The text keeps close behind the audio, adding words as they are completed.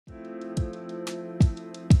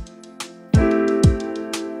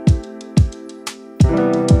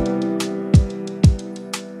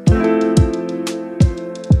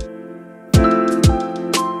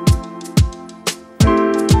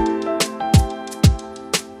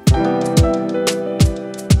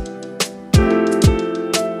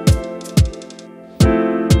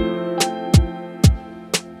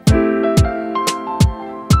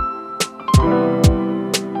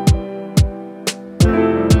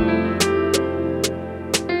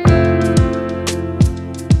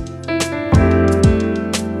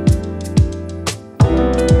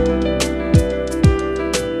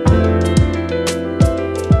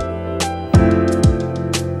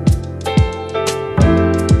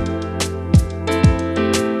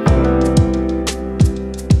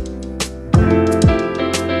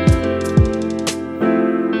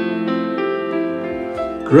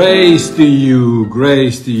Grace to you,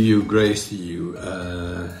 grace to you, grace to you.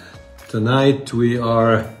 Tonight we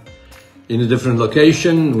are in a different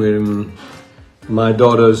location. We're in my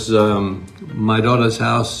daughter's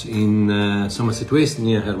house in Somerset West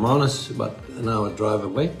near Hermanus, about an hour drive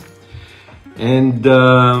away. And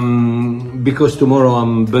because tomorrow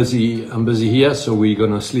I'm busy here, so we're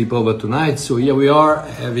gonna sleep over tonight. So here we are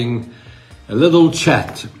having a little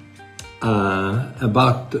chat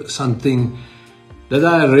about something that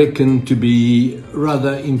I reckon to be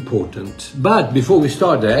rather important. But before we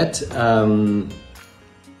start that,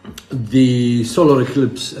 the solar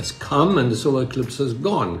eclipse has come and the solar eclipse has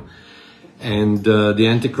gone. And the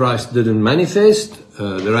Antichrist didn't manifest,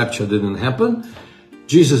 the rapture didn't happen,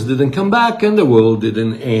 Jesus didn't come back, and the world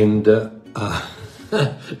didn't end.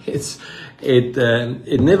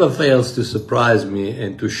 It never fails to surprise me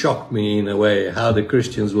and to shock me in a way how the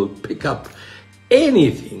Christians will pick up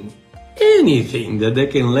anything that they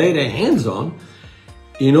can lay their hands on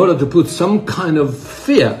in order to put some kind of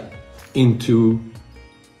fear into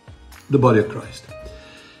the body of Christ.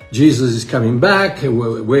 Jesus is coming back.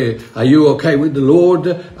 Where are you okay with the Lord?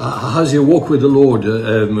 How's your walk with the Lord?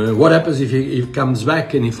 What happens if he comes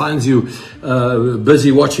back and he finds you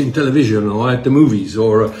busy watching television or at the movies?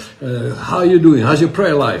 Or how are you doing? How's your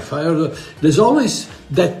prayer life? There's always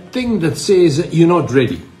that thing that says you're not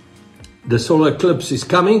ready. The solar eclipse is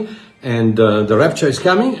coming, and the rapture is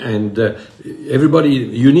coming, and everybody,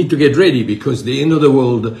 you need to get ready because the end of the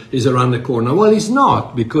world is around the corner. Well, it's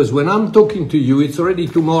not, because when I'm talking to you, it's already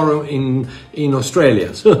tomorrow in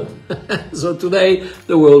Australia. So today,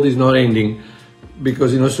 the world is not ending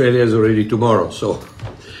because in Australia it's already tomorrow. So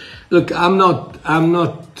look, I'm not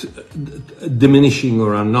diminishing,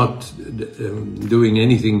 or I'm not doing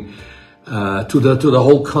anything to the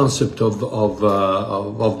whole concept of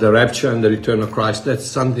the rapture and the return of Christ. That's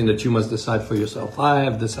something that you must decide for yourself. I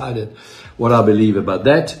have decided what I believe about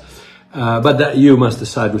that, but that you must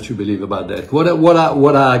decide what you believe about that.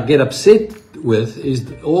 What I get upset with is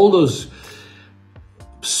all those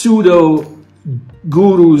pseudo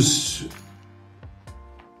gurus,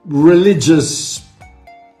 religious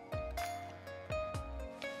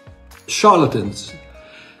charlatans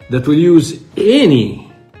that will use any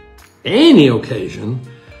occasion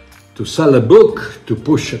to sell a book, to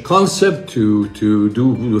push a concept, to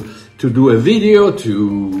do a video,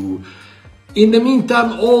 in the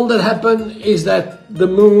meantime, all that happened is that the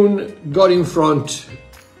moon got in front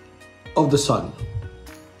of the sun.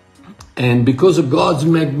 And because of God's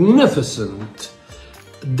magnificent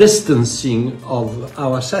distancing of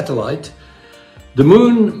our satellite, the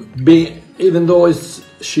moon, even though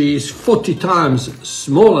she is 40 times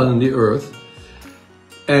smaller than the Earth,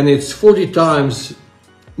 and it's 40 times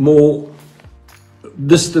more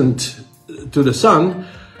distant to the sun,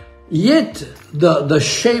 yet the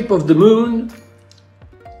shape of the moon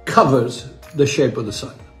covers the shape of the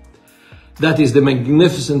sun. That is the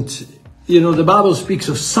magnificent, the Bible speaks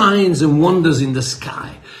of signs and wonders in the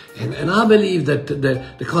sky. And I believe that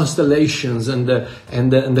the constellations and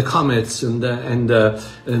the comets and the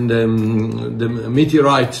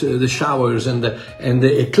meteorite, the showers and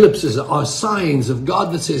the eclipses are signs of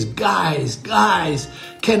God that says, guys,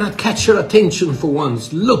 can I catch your attention for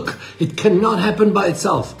once? Look, it cannot happen by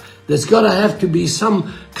itself. There's got to have to be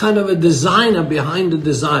some kind of a designer behind the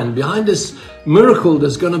design. Behind this miracle,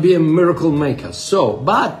 there's going to be a miracle maker. So,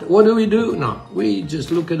 but what do? No, we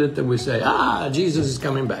just look at it and we say, Jesus is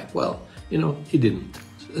coming back. Well, he didn't.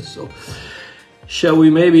 So, shall we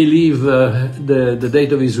maybe leave the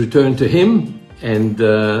date of his return to him and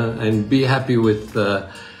be happy with the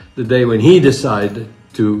day when he decided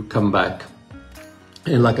to come back?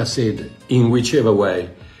 And like I said, in whichever way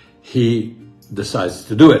he decides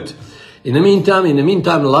to do it. In the meantime,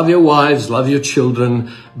 love your wives, love your children,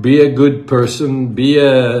 be a good person, be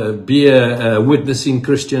a witnessing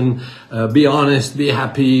Christian, be honest, be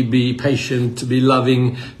happy, be patient, be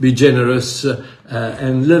loving, be generous,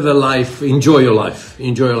 and live a life, enjoy your life.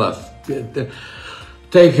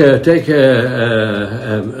 Take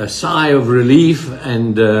a sigh of relief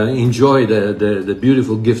and enjoy the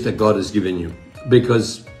beautiful gift that God has given you,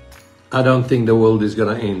 because I don't think the world is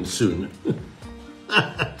going to end soon.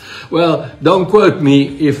 Well, don't quote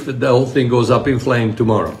me if the whole thing goes up in flame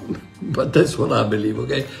tomorrow. But that's what I believe,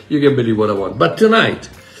 okay? You can believe what I want. But tonight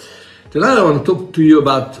I want to talk to you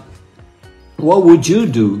about what would you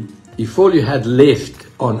do if all you had left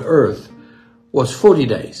on earth was 40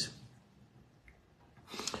 days.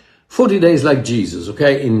 40 days like Jesus,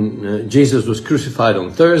 okay? Jesus was crucified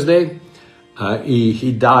on Thursday.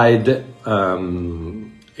 He died,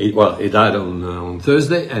 he died on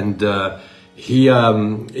Thursday, and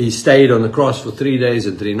he stayed on the cross for 3 days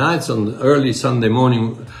and 3 nights. On early Sunday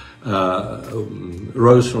morning,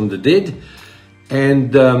 rose from the dead,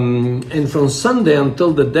 and from Sunday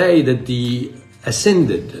until the day that he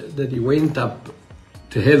ascended, that he went up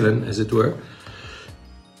to heaven, as it were,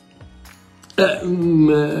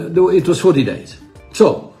 it was 40 days.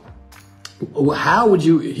 So how would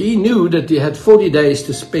you, he knew that he had 40 days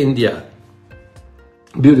to spend here.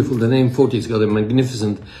 Beautiful, the name 40 has got a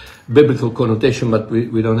magnificent biblical connotation, but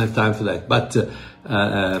we don't have time for that. But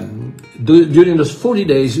during those 40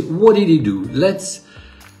 days, what did he do?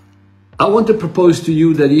 I want to propose to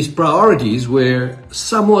you that his priorities were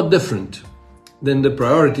somewhat different than the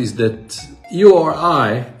priorities that you or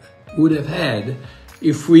I would have had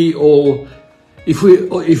if all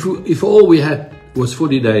we had was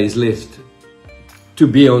 40 days left to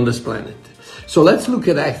be on this planet. So let's look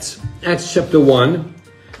at Acts chapter 1,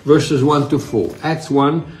 verses 1 to 4. Acts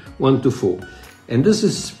 1, 1 to 4. And this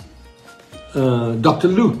is Dr.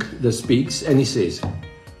 Luke that speaks, and he says,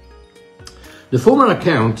 "The former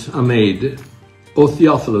account I made, O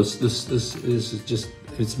Theophilus," this is just,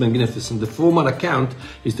 it's magnificent. The former account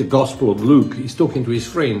is the Gospel of Luke. He's talking to his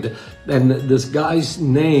friend, and this guy's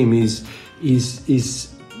name is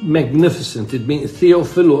magnificent. It means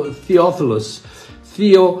Theophilus.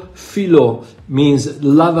 Theophilo means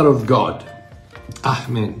lover of God. Ah,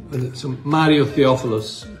 man, so Mario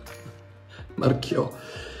Theophilus, Marchio.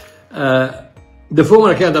 The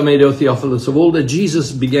former account I made, O Theophilus, of all that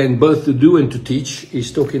Jesus began both to do and to teach.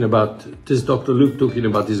 He's talking about, this is Dr. Luke talking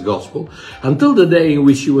about his gospel, until the day in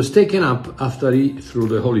which he was taken up, after he, through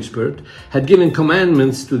the Holy Spirit, had given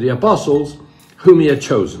commandments to the apostles whom he had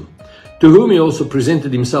chosen, to whom he also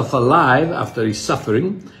presented himself alive after his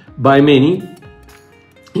suffering by many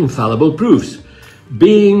infallible proofs,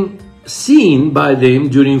 being seen by them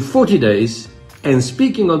during 40 days and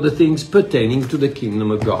speaking of the things pertaining to the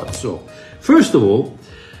kingdom of God. So, first of all,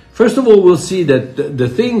 we'll see that the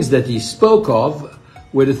things that he spoke of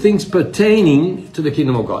were the things pertaining to the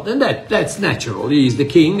kingdom of God. And that's natural. He is the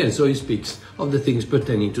king, and so he speaks of the things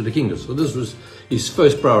pertaining to the kingdom. So this was his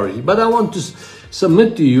first priority. But I want to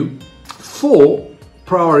submit to you 4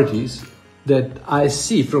 priorities that I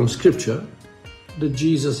see from Scripture that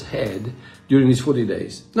Jesus had during these 40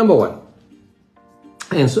 days. Number 1.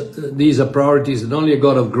 And so these are priorities that only a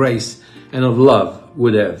God of grace and of love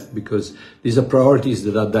would have, because these are priorities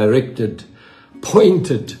that are directed,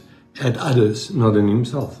 pointed at others, not in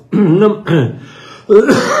himself.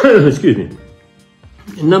 Excuse me.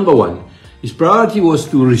 Number 1, his priority was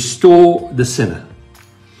to restore the sinner.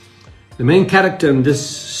 The main character in this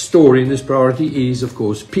story, in this priority, is, of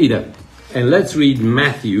course, Peter. And let's read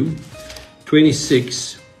Matthew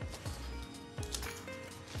 26,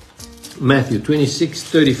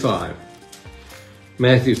 35.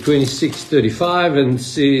 Matthew 26:35, and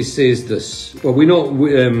says this. Well, we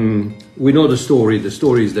know the story. The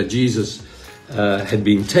story is that Jesus had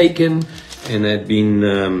been taken and had been.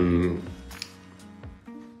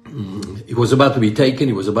 He was about to be taken.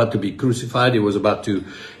 He was about to be crucified. He was about to,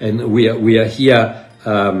 and we are here.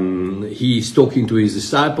 He's talking to his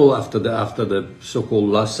disciple after the so-called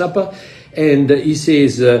Last Supper, and he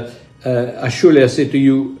says, "Surely I say to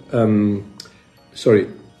you."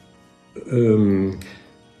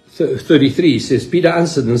 33 says, Peter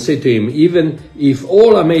answered and said to him, "Even if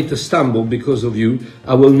all are made to stumble because of you,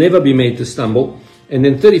 I will never be made to stumble." And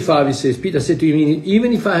then 35, he says, Peter said to him,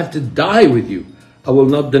 "Even if I have to die with you, I will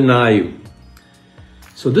not deny you."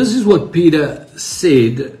 So this is what Peter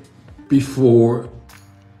said before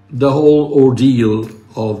the whole ordeal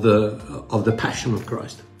of the Passion of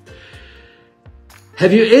Christ.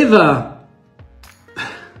 Have you ever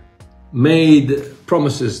made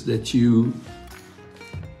promises that you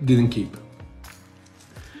didn't keep?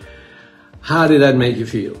 How did that make you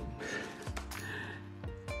feel?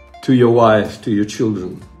 To your wife, to your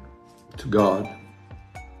children, to God.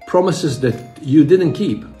 Promises that you didn't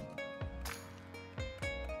keep.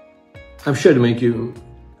 I'm sure to make you,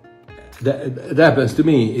 that happens to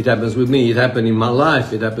me, it happens with me, it happened in my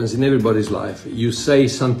life, it happens in everybody's life. You say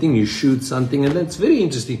something, you shoot something, and that's very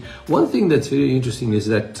interesting. One thing that's very interesting is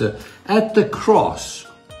that at the cross,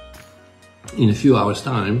 in a few hours'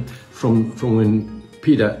 time, from when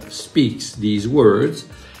Peter speaks these words,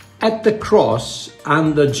 at the cross,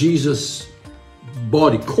 under Jesus'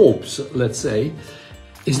 body, corpse, let's say,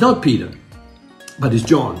 is not Peter, but it's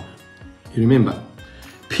John. You remember?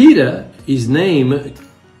 Peter, his name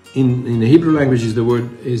in the Hebrew language is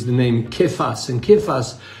the name Kephas, and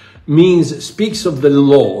Kephas speaks of the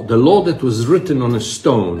law that was written on a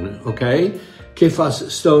stone, okay? Kephas,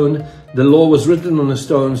 stone, the law was written on a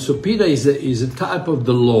stone, so Peter is a type of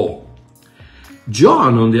the law.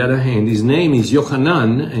 John, on the other hand, his name is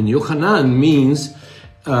Yochanan, and Yochanan means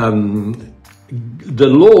the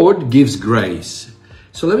Lord gives grace.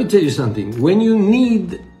 So let me tell you something. When you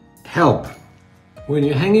need help, when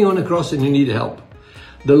you're hanging on a cross and you need help,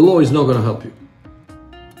 the law is not going to help you,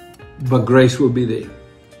 but grace will be there.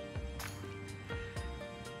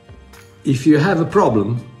 If you have a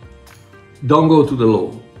problem, don't go to the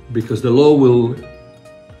law, because the law will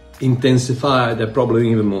intensify that problem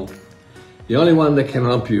even more. The only one that can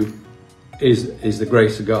help you is the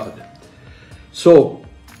grace of God. So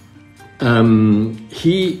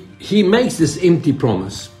he makes this empty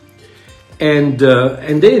promise, and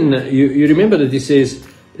then you remember that he says,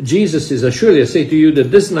 Jesus says, "Surely I say to you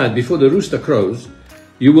that this night before the rooster crows,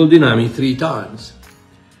 you will deny me 3 times."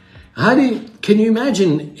 Can you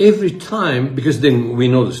imagine every time? Because then we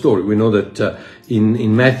know the story. We know that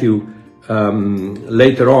in Matthew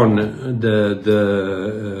later on,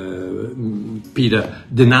 Peter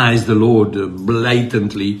denies the Lord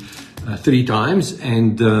blatantly 3 times,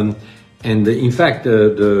 and in fact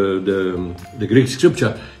the Greek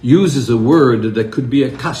scripture uses a word that could be a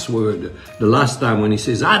cuss word. The last time when he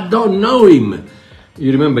says, "I don't know him,"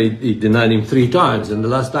 you remember he denied him 3 times, and the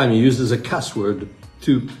last time he uses a cuss word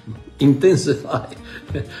to intensify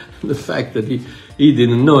the fact that he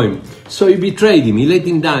didn't know him. So he betrayed him, he let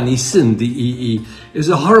him down, he sinned. It's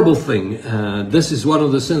a horrible thing. This is one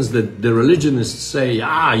of the sins that the religionists say,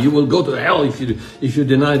 you will go to hell if you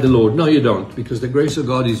deny the Lord. No, you don't, because the grace of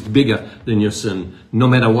God is bigger than your sin, no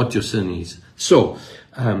matter what your sin is. So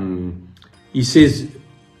he says,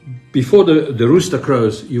 before the rooster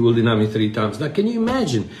crows, you will deny me 3 times. Now, can you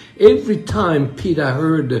imagine every time Peter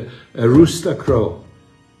heard a rooster crow?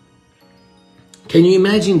 Can you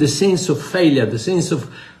imagine the sense of failure, the sense of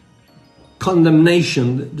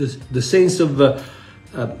condemnation, the sense of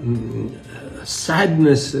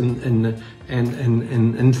sadness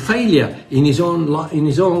and failure in his own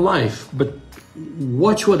life? But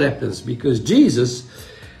watch what happens, because Jesus,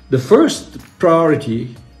 the first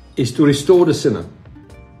priority is to restore the sinner.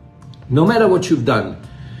 No matter what you've done,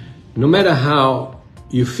 no matter how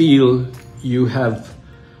you feel you have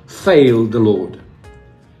failed the Lord,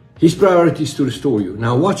 his priority is to restore you.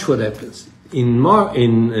 Now watch what happens. In Mark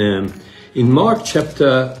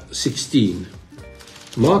chapter 16.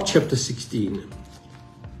 Mark chapter 16.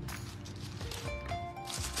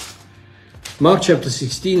 Mark chapter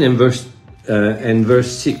 16 and verse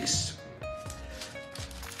 6.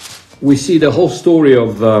 We see the whole story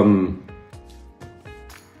of the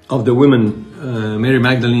women, Mary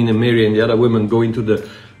Magdalene and Mary and the other women going to the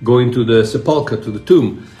sepulchre, to the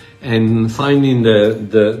tomb, and finding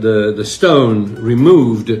the stone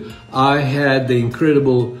removed. I had the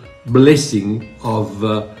incredible blessing of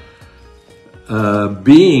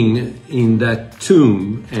being in that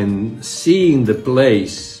tomb and seeing the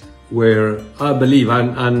place where I believe,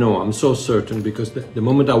 I'm so certain, because the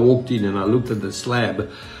moment I walked in and I looked at the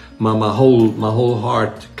slab, my whole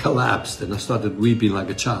heart collapsed and I started weeping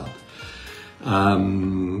like a child.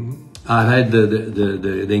 I had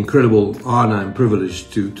the incredible honor and privilege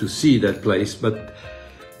to see that place, but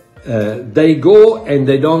they go and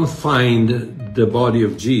they don't find the body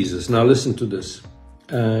of Jesus. Now listen to this.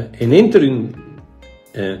 And entering,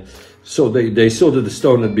 so they saw that the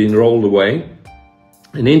stone had been rolled away,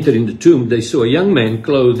 and entering the tomb, they saw a young man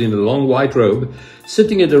clothed in a long white robe,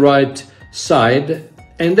 sitting at the right side,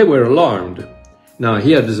 and they were alarmed. Now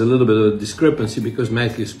here there's a little bit of a discrepancy, because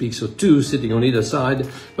Matthew speaks of 2 sitting on either side,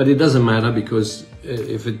 but it doesn't matter, because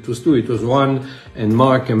if it was 2, it was 1. And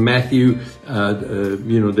Mark and Matthew,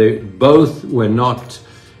 they both were not,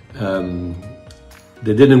 they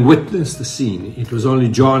didn't witness the scene. It was only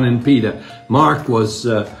John and Peter. Mark was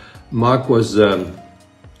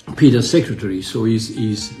Peter's secretary, so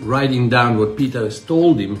he's writing down what Peter has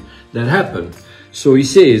told him that happened. So he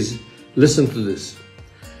says, listen to this.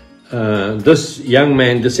 This young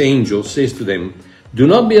man, this angel, says to them, "Do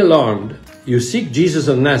not be alarmed. You seek Jesus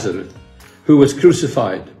of Nazareth, who was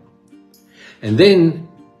crucified." And then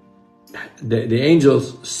the angel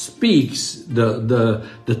speaks the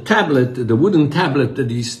tablet, the wooden tablet that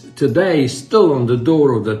is today still on the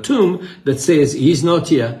door of the tomb, that says, "He is not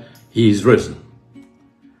here, he is risen."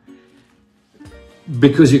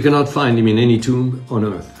 Because you cannot find him in any tomb on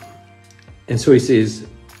earth. And so he says,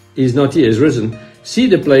 "He is not here, he is risen. See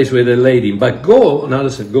the place where they laid him. But go," now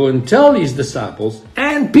listen, "go and tell his disciples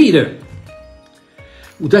and Peter."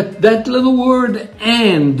 That little word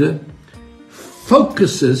 "and"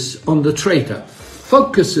 focuses on the traitor,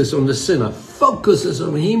 focuses on the sinner, focuses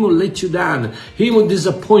on him who let you down, him who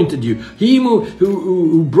disappointed you, him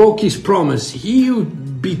who broke his promise, he who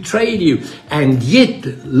betrayed you. And yet,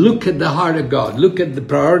 look at the heart of God. Look at the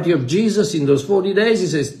priority of Jesus in those 40 days. He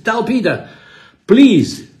says, tell Peter,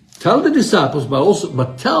 please, tell the disciples,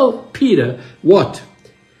 but tell Peter what?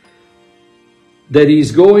 That he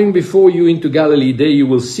is going before you into Galilee. There you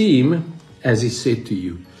will see him, as he said to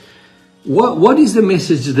you. What is the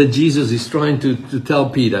message that Jesus is trying to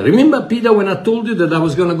tell Peter? Remember, Peter, when I told you that I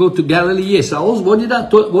was going to go to Galilee? Yes. What did I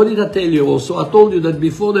tell you also? I told you that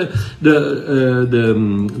before the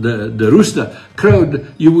rooster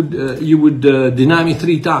crowed, you would deny me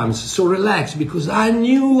 3 times. So relax, because I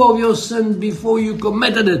knew of your sin before you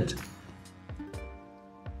committed it.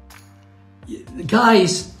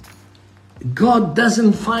 Guys, God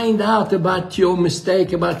doesn't find out about your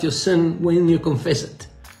mistake, about your sin when you confess it.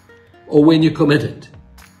 Or when you commit it.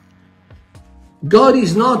 God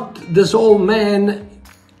is not this old man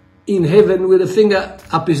in heaven with a finger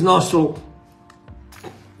up his nostril,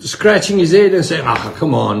 scratching his head and saying,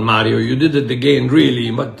 come on, Mario, you did it again,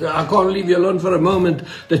 really, but I can't leave you alone for a moment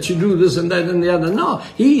that you do this and that and the other. No,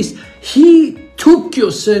 he took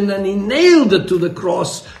your sin and he nailed it to the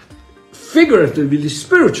cross, figuratively,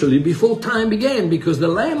 spiritually, before time began, because the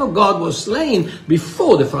Lamb of God was slain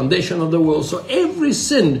before the foundation of the world. So every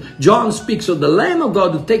sin, John speaks of the Lamb of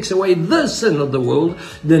God who takes away the sin of the world,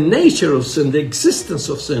 the nature of sin, the existence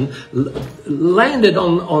of sin, landed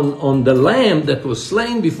on the Lamb that was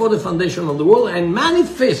slain before the foundation of the world and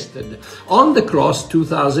manifested on the cross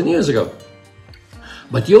 2,000 years ago.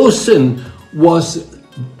 But your sin was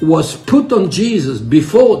put on Jesus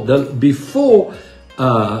before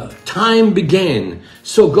time began.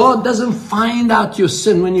 So God doesn't find out your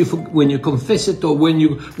sin when you confess it or when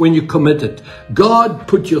you commit it. God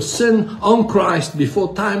put your sin on Christ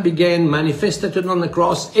before time began, manifested it on the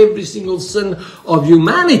cross. Every single sin of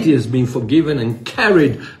humanity has been forgiven and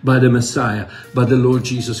carried by the Messiah, by the Lord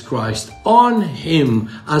Jesus Christ. On him,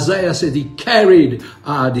 Isaiah said, he carried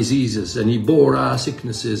our diseases and he bore our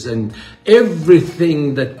sicknesses, and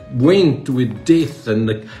everything that went with death and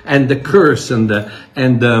the curse and the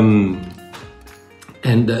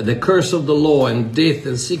curse of the law and death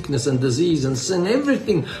and sickness and disease and sin,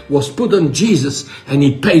 everything was put on Jesus, and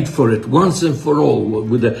he paid for it once and for all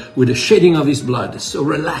with the shedding of his blood. So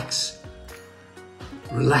relax.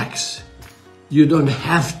 You don't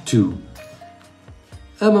have to.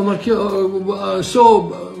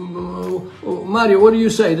 Mario, what do you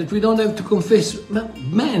say? That we don't have to confess?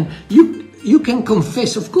 Man, you can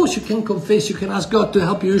confess. Of course you can confess. You can ask God to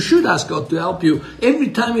help you. You should ask God to help you every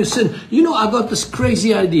time you sin. You know, I got this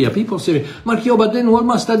crazy idea. People say, Marchio, but then what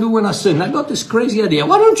must I do when I sin? I got this crazy idea.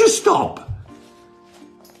 Why don't you stop?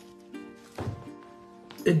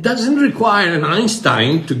 It doesn't require an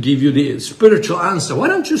Einstein to give you the spiritual answer. Why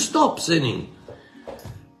don't you stop sinning?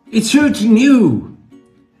 It's hurting you.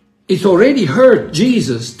 It already hurt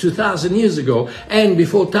Jesus 2,000 years ago and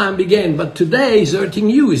before time began. But today it's hurting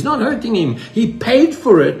you. It's not hurting him. He paid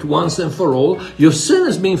for it once and for all. Your sin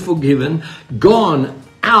has been forgiven, gone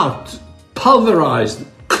out, pulverized,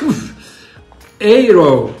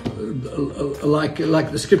 aero, like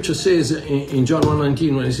the scripture says in John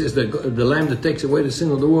 1:19 when it says that the Lamb that takes away the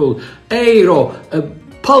sin of the world, aero,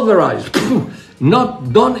 pulverized.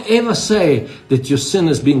 Don't ever say that your sin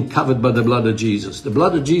has been covered by the blood of Jesus. The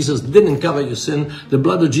blood of Jesus didn't cover your sin. The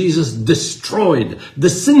blood of Jesus destroyed,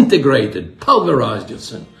 disintegrated, pulverized your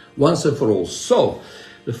sin once and for all. So,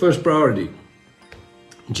 the first priority,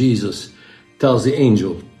 Jesus tells the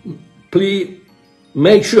angel, please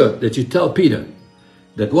make sure that you tell Peter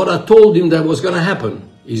that what I told him that was going to happen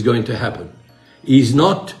is going to happen. He's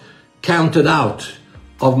not counted out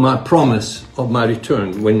of my promise of my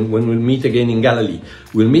return when we'll meet again in Galilee.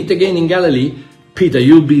 We'll meet again in Galilee. Peter,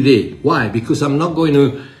 you'll be there. Why? Because I'm not going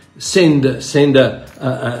to send a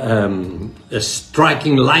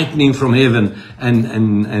striking lightning from heaven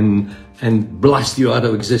and blast you out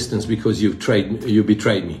of existence because you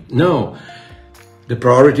betrayed me. No. The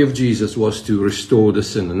priority of Jesus was to restore the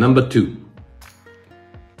sinner. Number 2.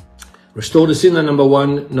 Restore the sinner, number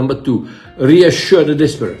 1. Number 2. Reassure the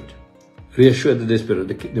desperate. Reassure the desperate.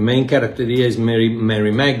 The main character here is Mary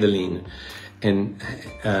Magdalene. And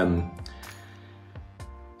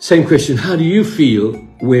same question, how do you feel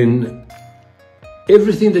when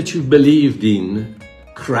everything that you've believed in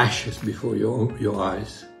crashes before your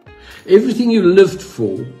eyes? Everything you lived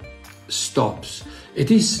for stops.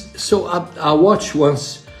 It is so. I watched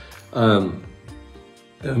once a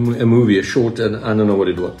movie, a short, and I don't know what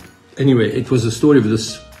it was. Anyway, it was a story of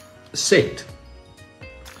this sect.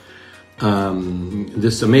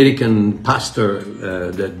 this American pastor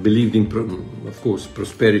that believed in, of course,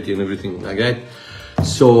 prosperity and everything like that.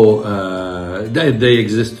 So they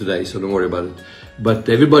exist today, so don't worry about it. But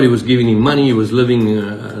everybody was giving him money. He was living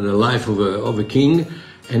the life of a king,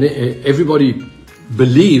 and everybody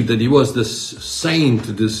believed that he was this saint,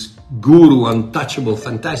 this guru, untouchable,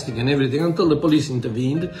 fantastic and everything, until the police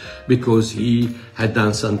intervened because he had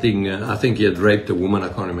done something. I think he had raped a woman. I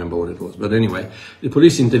can't remember what it was. But anyway, the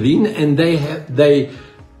police intervened, and they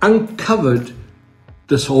uncovered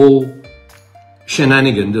this whole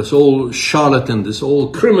shenanigan, this whole charlatan, this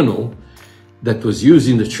whole criminal that was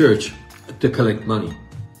using the church to collect money.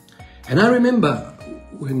 And I remember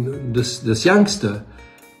when this youngster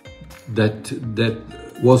that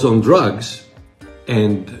was on drugs,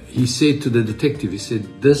 and he said to the detective, he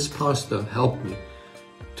said, "This pastor helped me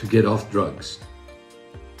to get off drugs."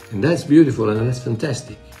 And that's beautiful and that's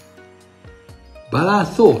fantastic. But I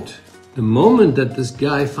thought, the moment that this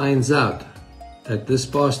guy finds out that this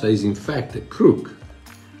pastor is in fact a crook,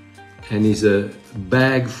 and he's a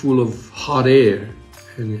bag full of hot air,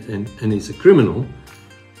 and he's a criminal,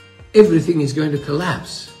 everything is going to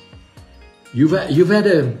collapse. You've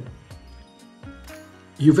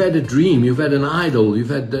had a dream, you've had an idol, you've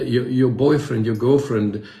had your boyfriend, your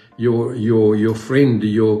girlfriend, your friend,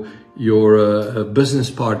 your business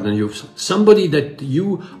partner, somebody that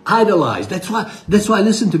you idolize. That's why,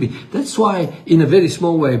 listen to me, that's why, in a very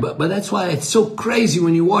small way, but that's why it's so crazy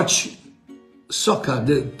when you watch soccer,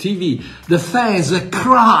 the TV, the fans, they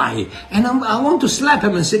cry, and I want to slap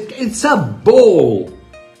him and say, it's a ball.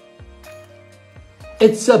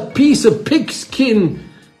 It's a piece of pigskin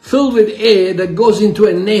filled with air that goes into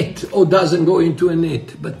a net or doesn't go into a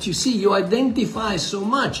net. But you see, you identify so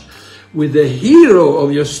much with the hero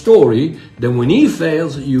of your story that when he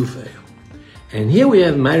fails, you fail. And here we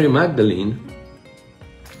have Mary Magdalene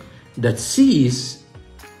that sees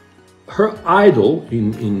her idol,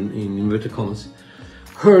 in inverted commas,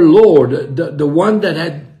 her Lord, the one that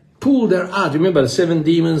had pulled her out. Remember the 7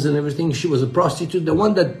 demons and everything? She was a prostitute. The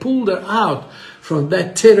one that pulled her out from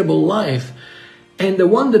that terrible life, and the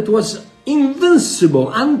one that was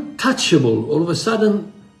invincible, untouchable, all of a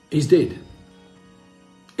sudden is dead.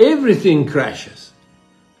 Everything crashes.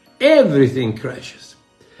 Everything crashes.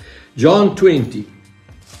 John 20,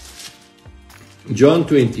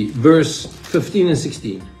 verse 15 and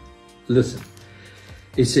 16. Listen.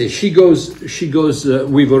 It says, she goes,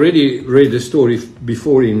 we've already read the story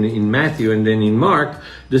before in Matthew and then in Mark.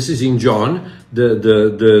 This is in John.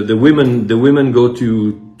 The women go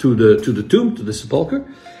to the tomb, to the sepulcher.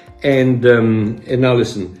 And now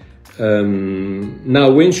listen.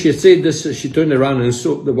 Now when she had said this, she turned around and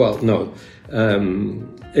saw,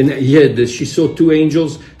 she saw 2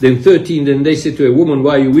 angels, then 13, then they said to her, "Woman,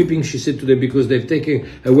 why are you weeping?" She said to them, "Because they've taken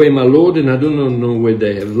away my Lord, and I do not know where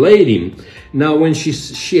they have laid him." Now when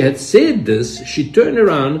she had said this, she turned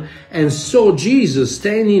around and saw Jesus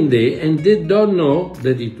standing there, and did not know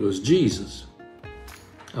that it was Jesus.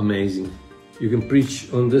 Amazing. You can preach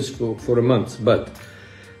on this for a month, but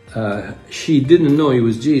she didn't know it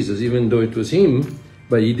was Jesus, even though it was him.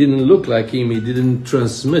 But he didn't look like him. He didn't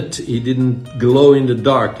transmit. He didn't glow in the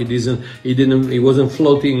dark. He wasn't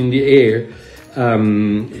floating in the air.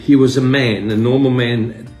 He was a man, a normal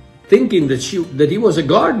man, thinking that he was a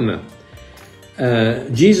gardener.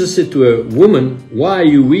 Jesus said to her, "Woman, why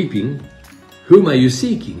are you weeping? Whom are you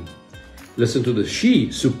seeking?" Listen to this.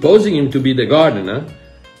 She, supposing him to be the gardener,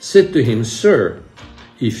 said to him, "Sir,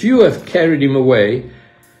 if you have carried him away,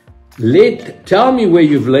 tell me where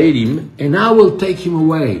you've laid him, and I will take him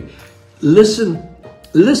away." Listen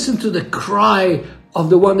to the cry of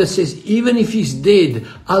the one that says, even if he's dead,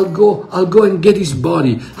 I'll go and get his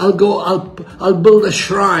body. I'll build a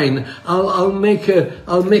shrine. I'll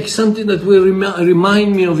make something that will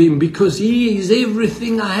remind me of him, because he is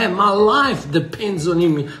everything I have. My life depends on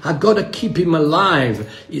him. I gotta keep him alive.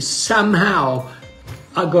 Somehow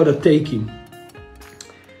I gotta take him.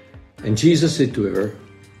 And Jesus said to her,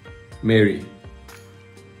 "Mary."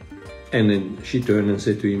 And then she turned and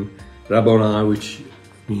said to him, "Rabboni," which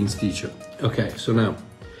means teacher. Okay, so now,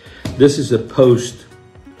 this is a post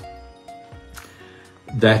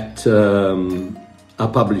that I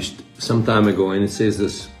published some time ago, and it says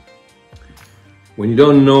this: when you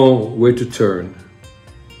don't know where to turn,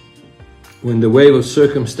 when the wave of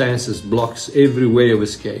circumstances blocks every way of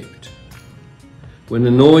escape, when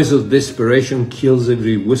the noise of desperation kills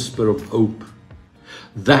every whisper of hope,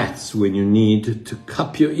 that's when you need to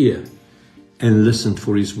cup your ear and listen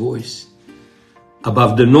for his voice.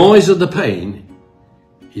 Above the noise of the pain,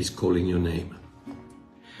 he's calling your name.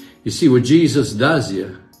 You see, what Jesus does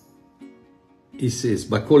here he says,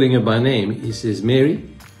 by calling her by name, he says, Mary,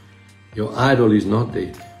 your idol is not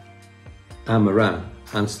dead. I'm around.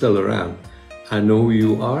 I'm still around. I know who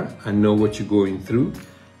you are. I know what you're going through,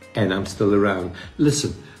 and I'm still around.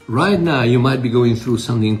 Listen, right now you might be going through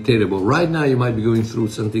something terrible. Right now you might be going through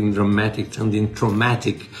something dramatic, something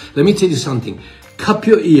traumatic. Let me tell you something. Cup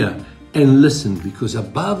your ear and listen, because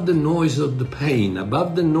above the noise of the pain,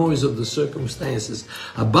 above the noise of the circumstances,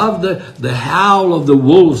 above the howl of the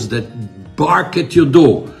wolves that bark at your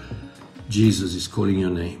door, Jesus is calling your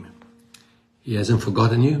name. He hasn't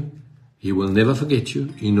forgotten you. He will never forget you.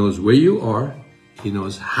 He knows where you are. He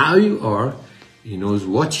knows how you are. He knows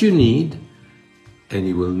what you need. And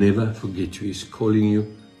he will never forget you. He's calling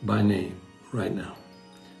you by name right now.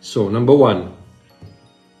 So, number one,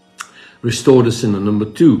 restore the sinner. Number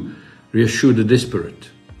two, reassure the desperate.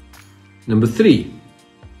 Number three,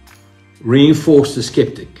 reinforce the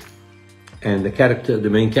skeptic. And the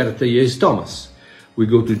main character here is Thomas. We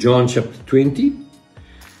go to John chapter 20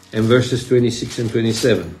 and verses 26 and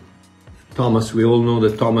 27. Thomas, we all know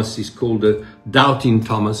that Thomas is called the doubting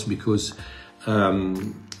Thomas because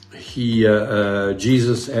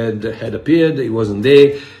Jesus had appeared. He wasn't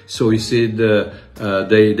there, so he said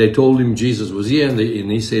they told him Jesus was here, and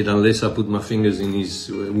he said, unless I put my fingers in his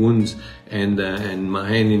wounds and my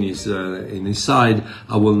hand in his side,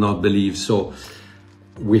 I will not believe. So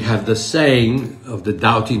we have the saying of the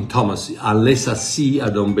doubting Thomas: unless I see, I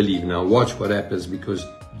don't believe. Now watch what happens, because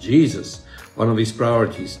Jesus, one of his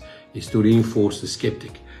priorities is to reinforce the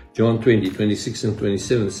skeptic. John 20, 26 and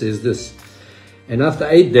 27 says this: and after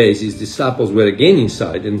 8 days, his disciples were again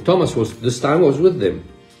inside, and Thomas this time was with them.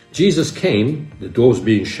 Jesus came, the doors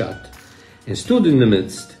being shut, and stood in the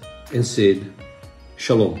midst and said,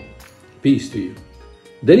 Shalom, peace to you.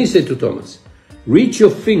 Then he said to Thomas, reach your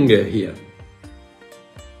finger here.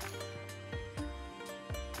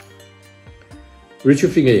 Reach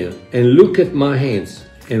your finger here and look at my hands,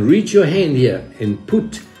 and reach your hand here and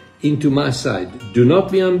put into my side. Do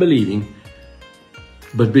not be unbelieving,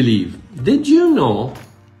 but believe. Did you know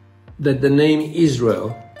that the name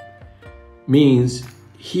Israel means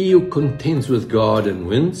he who contends with God and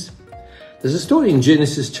wins? There's a story in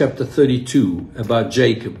Genesis chapter 32 about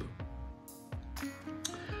Jacob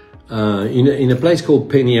in a place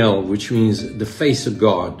called Peniel, which means the face of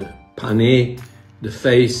God. Pane, the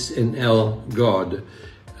face, and El, God.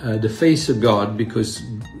 The face of God, because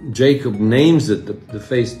Jacob names it the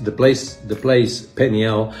place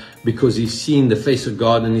Peniel, because he's seen the face of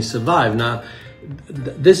God and he survived. Now,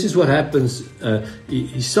 this is what happens.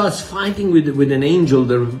 He starts fighting with an angel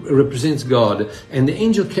that represents God, and the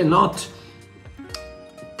angel cannot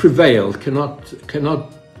prevail,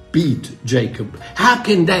 cannot beat Jacob. How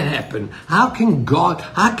can that happen? How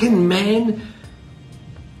can man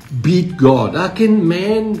beat God? How can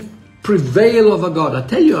man prevail over God? I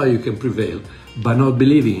tell you how you can prevail: by not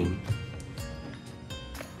believing him.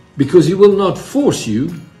 Because he will not force you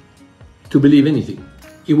to believe anything.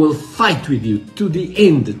 He will fight with you to the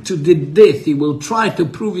end, to the death. He will try to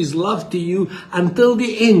prove his love to you until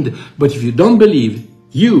the end. But if you don't believe,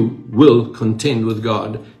 you will contend with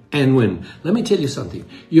God and win. Let me tell you something.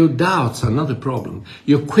 Your doubts are not a problem.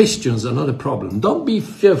 Your questions are not a problem. Don't be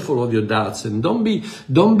fearful of your doubts, and don't be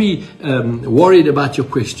worried about your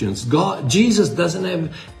questions. Jesus doesn't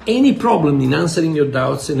have any problem in answering your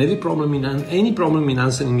doubts and any problem in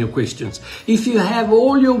answering your questions. If you have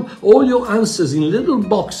all your answers in little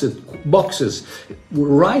boxes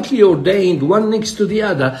rightly ordained, one next to the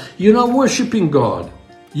other, you're not worshiping God.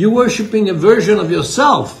 You're worshiping a version of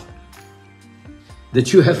yourself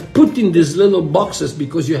that you have put in these little boxes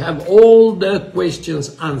because you have all the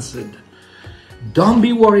questions answered. Don't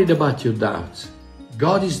be worried about your doubts.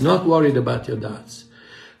 God is not worried about your doubts.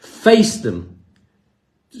 Face them.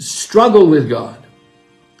 Struggle with God,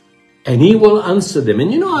 and he will answer them.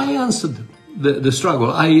 And you know, I answered the struggle.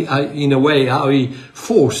 I in a way, how he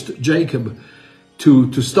forced Jacob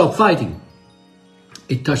to stop fighting.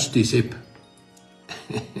 He touched his hip.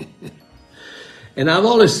 And I've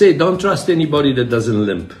always said, don't trust anybody that doesn't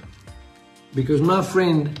limp. Because, my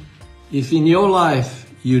friend, if in your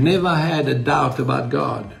life you never had a doubt about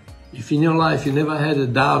God, if in your life you never had a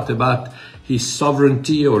doubt about his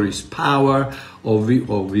sovereignty or his power or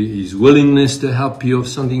his willingness to help you or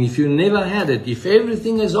something, if you never had it, if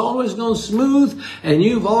everything has always gone smooth and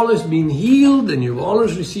you've always been healed and you've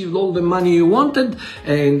always received all the money you wanted,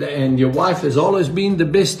 and your wife has always been the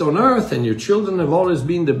best on earth, and your children have always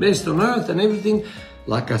been the best on earth, and everything,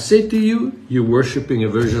 like I said to you, you're worshiping a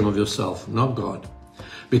version of yourself, not God.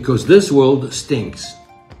 Because this world stinks.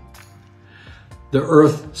 The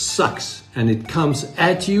earth sucks, and it comes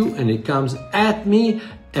at you and it comes at me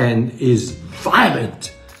and is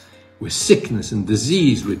violent with sickness and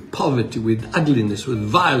disease, with poverty, with ugliness, with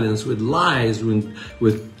violence, with lies,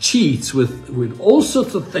 with cheats, with all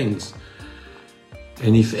sorts of things.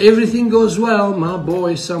 And if everything goes well, my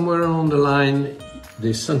boy, somewhere along the line,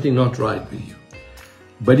 there's something not right with you.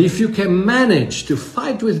 But if you can manage to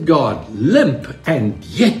fight with God, limp, and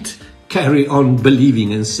yet carry on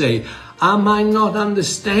believing and say, I might not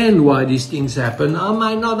understand why these things happen. I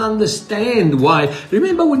might not understand why.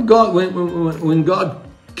 Remember when God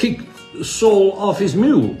kicked Saul off his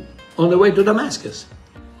mule on the way to Damascus?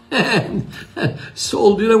 And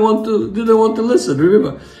Saul didn't want to listen,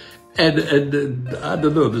 remember? And I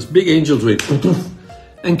don't know, this big angels went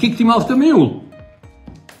and kicked him off the mule.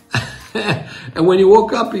 And when he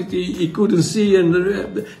woke up, he couldn't see.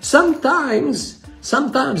 And sometimes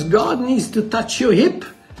God needs to touch your hip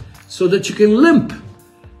so that you can limp,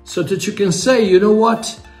 so that you can say, you know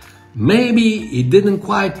what? Maybe it didn't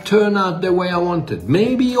quite turn out the way I wanted.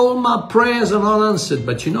 Maybe all my prayers are not answered.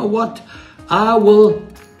 But you know what? I will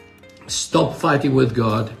stop fighting with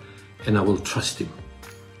God and I will trust Him.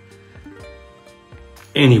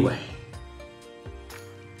 Anyway,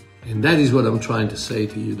 and that is what I'm trying to say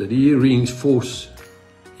to you, that He reinforces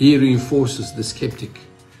the skeptic,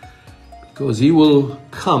 because he will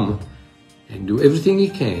come and do everything he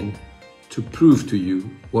can to prove to you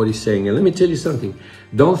what he's saying. And let me tell you something,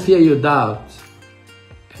 don't fear your doubts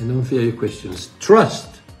and don't fear your questions.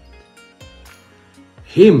 Trust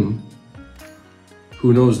Him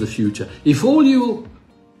who knows the future. If all you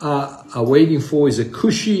are waiting for is a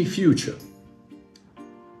cushy future,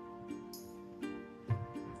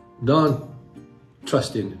 don't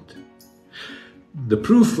trust in it. The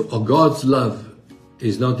proof of God's love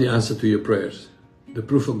is not the answer to your prayers. The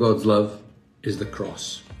proof of God's love is the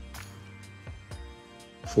cross.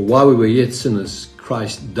 For while we were yet sinners,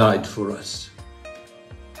 Christ died for us.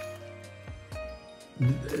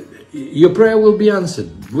 Your prayer will be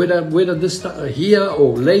answered, whether this here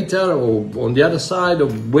or later or on the other side or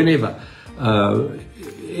whenever.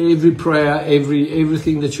 Every prayer,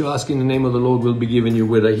 everything that you ask in the name of the Lord will be given you,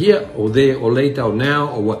 whether here or there or later or now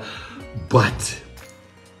or what. But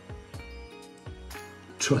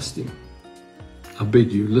trust Him. I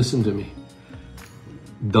beg you, listen to me.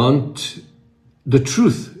 The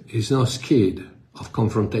truth is not scared of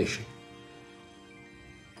confrontation.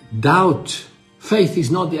 Faith is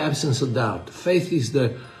not the absence of doubt. Faith is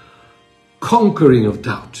the conquering of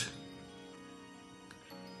doubt.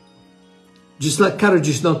 Just like courage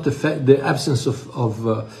is not the absence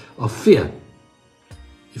of fear.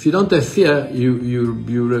 If you don't have fear,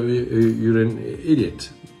 you're an idiot.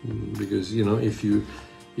 Because, you know, if you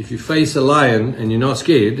face a lion and you're not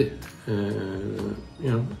scared, the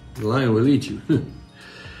lion will eat you.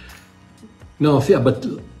 No fear. But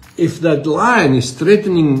if that lion is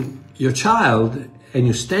threatening your child and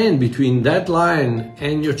you stand between that lion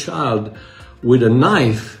and your child with a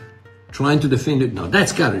knife trying to defend it, now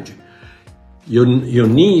that's courage. Your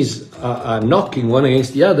knees are knocking one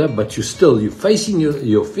against the other, but you're facing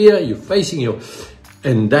your fear,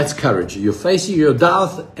 and that's courage. You're facing your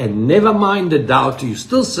doubt, and never mind the doubt, you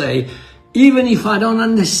still say, even if I don't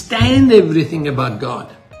understand everything about God,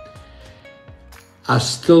 I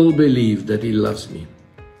still believe that He loves me.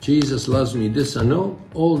 Jesus loves me, this I know,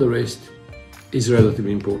 all the rest is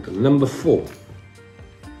relatively important. Number 4.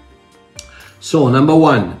 So, number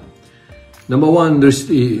one, there's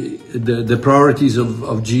the priorities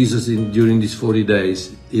of Jesus during these 40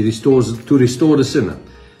 days. He to restore the sinner.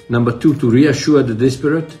 Number 2, to reassure the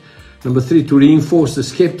desperate. Number 3, to reinforce the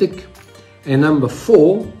skeptic. And number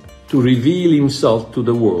 4, to reveal Himself to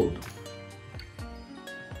the world.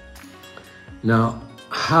 Now,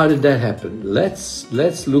 how did that happen? Let's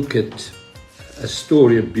look at a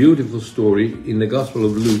story, a beautiful story in the Gospel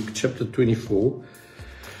of Luke, chapter 24.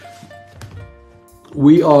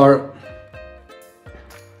 We are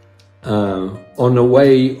on the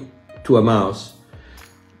way to Emmaus,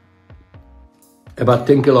 about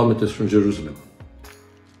 10 kilometers from Jerusalem.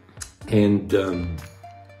 And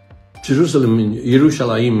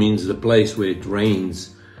Yerushalayim means the place where it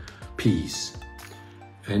rains peace.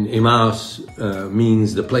 And Emmaus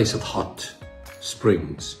means the place of hot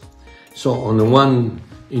springs. So on the one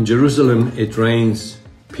in Jerusalem, it rains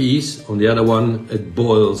peace. On the other one, it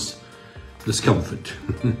boils discomfort.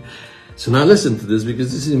 So now listen to this,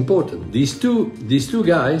 because this is important. These two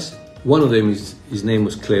guys, one of them his name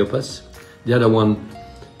was Cleopas. The other one,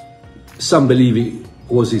 some believe it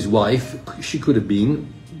was his wife. She could have been.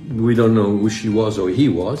 We don't know who she was or he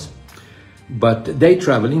was. But they're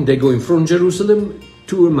going from Jerusalem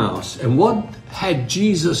to Emmaus. And what had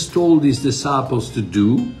Jesus told His disciples to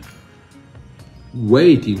do?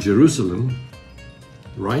 wait in Jerusalem,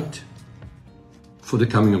 right, for the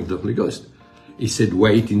coming of the Holy Ghost. He said,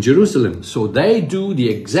 wait in Jerusalem. So they do the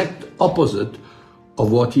exact opposite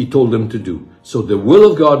of what he told them to do. So the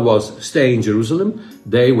will of God was stay in Jerusalem.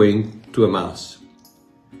 They went to Emmaus.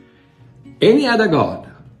 Any other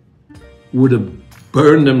God would have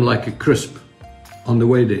burned them like a crisp on the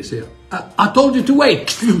way there. Say, I told you to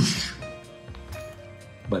wait.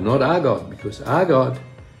 But not our God, because our God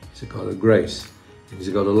is a God of grace. He's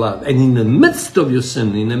a God of love. And in the midst of your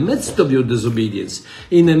sin, in the midst of your disobedience,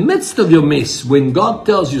 in the midst of your mess, when God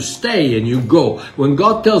tells you stay and you go, when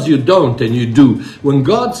God tells you don't and you do, when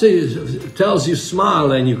God tells you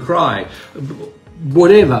smile and you cry,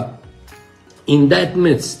 whatever, in that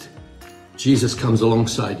midst, Jesus comes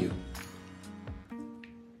alongside you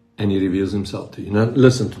and he reveals himself to you. Now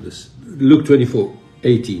listen to this. Luke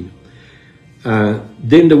 24:18.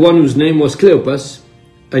 Then the one whose name was Cleopas,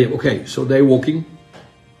 okay, so they're walking,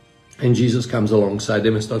 and Jesus comes alongside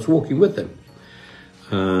them and starts walking with them.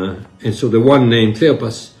 And so the one named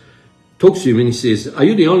Cleopas talks to him and he says, are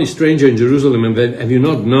you the only stranger in Jerusalem, and have you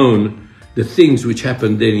not known the things which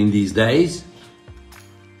happened there in these days?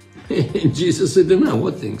 And Jesus said, no,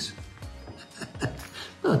 what things?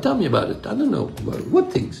 No, tell me about it. I don't know.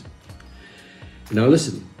 What things? Now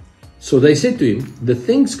listen. So they said to him, the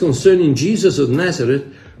things concerning Jesus of Nazareth,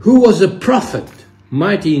 who was a prophet,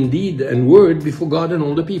 mighty in deed and word before God and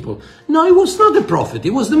all the people. No, he was not a prophet. He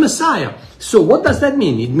was the Messiah. So what does that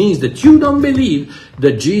mean? It means that you don't believe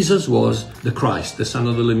that Jesus was the Christ, the Son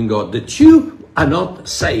of the living God, that you are not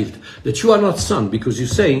saved, that you are not son, because you're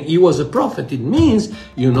saying he was a prophet. It means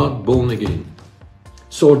you're not born again.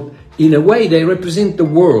 So in a way, they represent the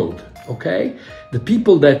world, okay? The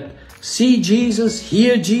people that see Jesus,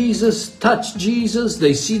 hear Jesus, touch Jesus,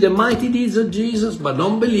 they see the mighty deeds of Jesus, but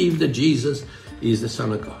don't believe that Jesus is the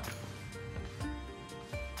Son of God.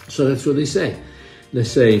 So that's what they say. They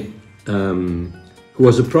say, who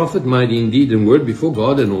was a prophet, mighty in deed and word before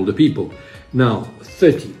God and all the people. Now,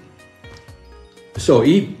 30. So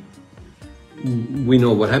we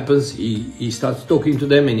know what happens. He starts talking to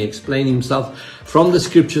them and he explains himself from the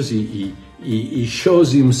scriptures. He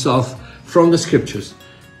shows himself from the scriptures.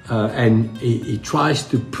 And he tries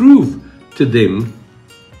to prove to them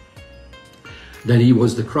that he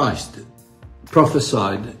was the Christ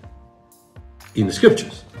prophesied in the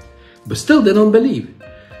scriptures. But still they don't believe.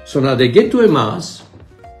 So now they get to Emmaus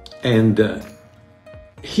and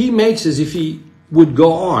he makes as if he would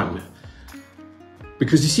go on.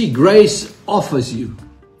 Because you see, grace offers you,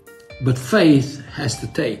 but faith has to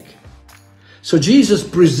take. So Jesus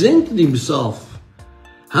presented himself.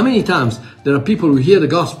 How many times there are people who hear the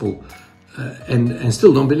gospel and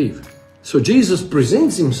still don't believe? So Jesus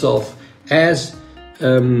presents himself as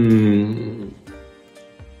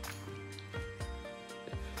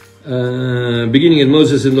beginning at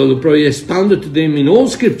Moses and all the prophets, he expounded to them in all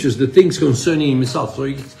scriptures the things concerning himself. So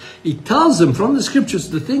he tells them from the scriptures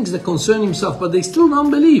the things that concern himself, but they still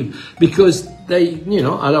don't believe because they,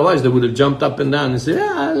 otherwise they would have jumped up and down and said,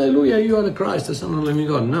 hallelujah, you are the Christ, the Son of the living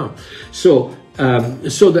God. No. So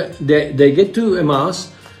they get to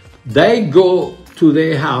Emmaus, they go to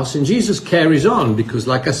their house, and Jesus carries on because,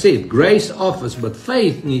 like I said, grace offers, but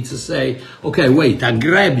faith needs to say, okay, wait, I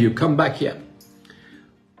grab you, come back here.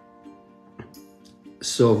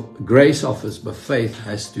 So grace offers, but faith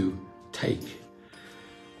has to take.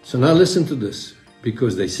 So now listen to this,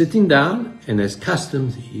 because they're sitting down, and as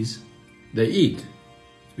custom is, they eat.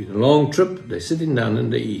 It's been a long trip, they're sitting down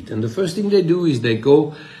and they eat. And the first thing they do is they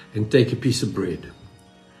go and take a piece of bread.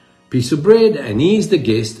 Piece of bread, and he's the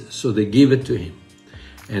guest, so they give it to him.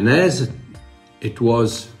 And as it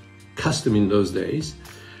was custom in those days,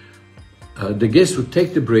 the guest would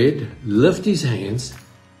take the bread, lift his hands,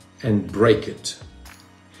 and break it.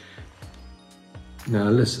 Now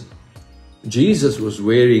listen, Jesus was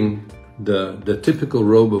wearing the typical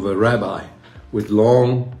robe of a rabbi with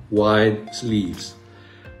long, wide sleeves.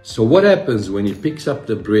 So what happens when he picks up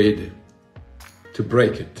the bread to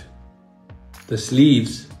break it? The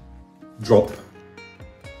sleeves drop.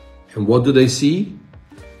 And what do they see?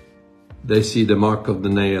 They see the mark of the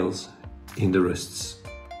nails in the wrists.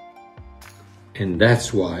 And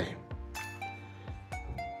that's why.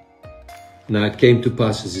 Now it came to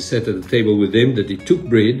pass as he sat at the table with them that he took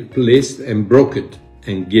bread, blessed and broke it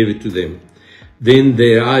and gave it to them. Then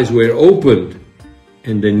their eyes were opened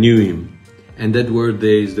and they knew him. And that word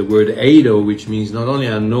there is the word eido, which means not only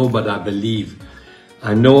I know, but I believe.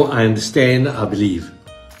 I know, I understand, I believe.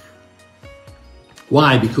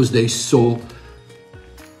 Why? Because they saw.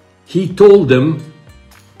 He told them,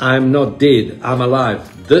 I'm not dead, I'm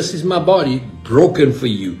alive. This is my body broken for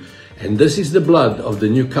you. and this is the blood of the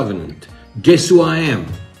new covenant. Guess who I am?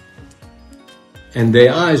 And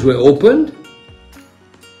their eyes were opened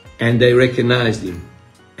and they recognized him.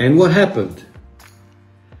 And what happened?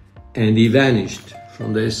 And he vanished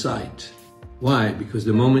from their sight. Why? Because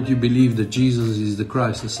the moment you believe that Jesus is the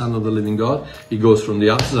Christ, the Son of the living God, he goes from the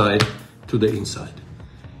outside to the inside.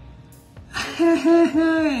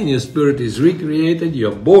 And your spirit is recreated,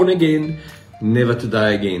 you're born again, never to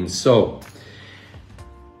die again. So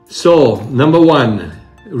number 1,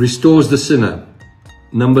 restores the sinner.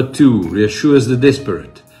 Number 2, reassures the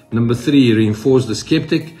desperate. Number 3, reinforces the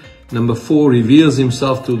skeptic. Number 4, reveals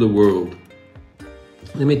himself to the world.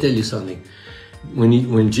 Let me tell you something.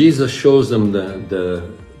 When Jesus shows them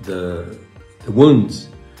the wounds,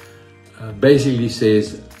 basically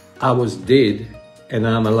says, I was dead and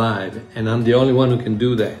I'm alive, and I'm the only one who can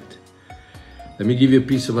do that. Let me give you a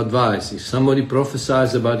piece of advice. If somebody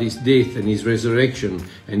prophesies about his death and his resurrection,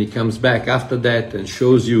 and he comes back after that and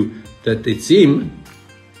shows you that it's him,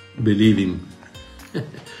 believe him.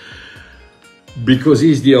 Because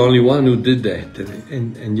he's the only one who did that.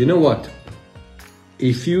 And you know what?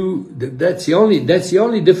 That's the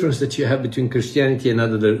only difference that you have between Christianity and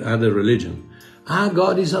other religion. Our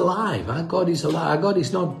God is alive. Our God is alive. Our God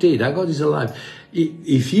is not dead. Our God is alive.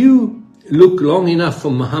 If you look long enough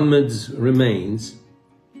for Muhammad's remains,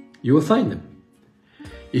 you will find them.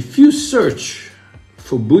 If you search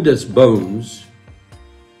for Buddha's bones,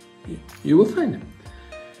 you will find them.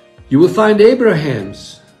 You will find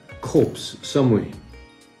Abraham's corpse somewhere.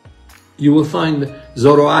 You will find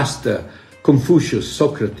Zoroaster, Confucius,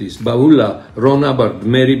 Socrates, Baha'u'llah, Ron Hubbard,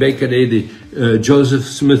 Mary Baker Eddy, Joseph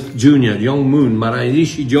Smith Jr., Young Moon,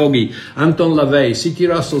 Maharishi Yogi, Anton LaVey, C.T.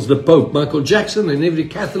 Russell's The Pope, Michael Jackson, and every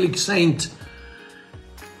Catholic saint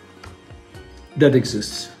that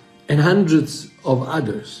exists, and hundreds of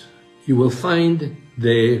others. You will find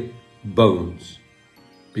their bones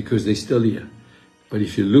because they're still here. But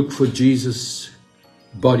if you look for Jesus'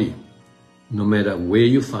 body, no matter where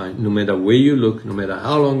you find, no matter where you look, no matter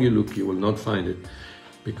how long you look, you will not find it,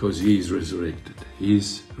 because he is resurrected. He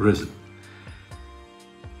is risen.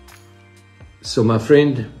 So my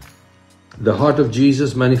friend, the heart of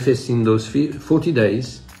Jesus manifests in those 40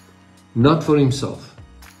 days, not for himself,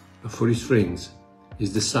 but for his friends,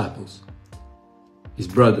 his disciples, his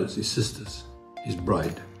brothers, his sisters, his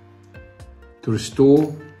bride, to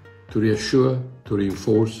restore, to reassure, to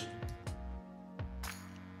reinforce,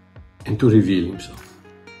 and to reveal himself.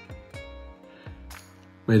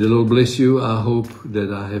 May the Lord bless you. I hope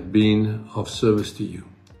that I have been of service to you.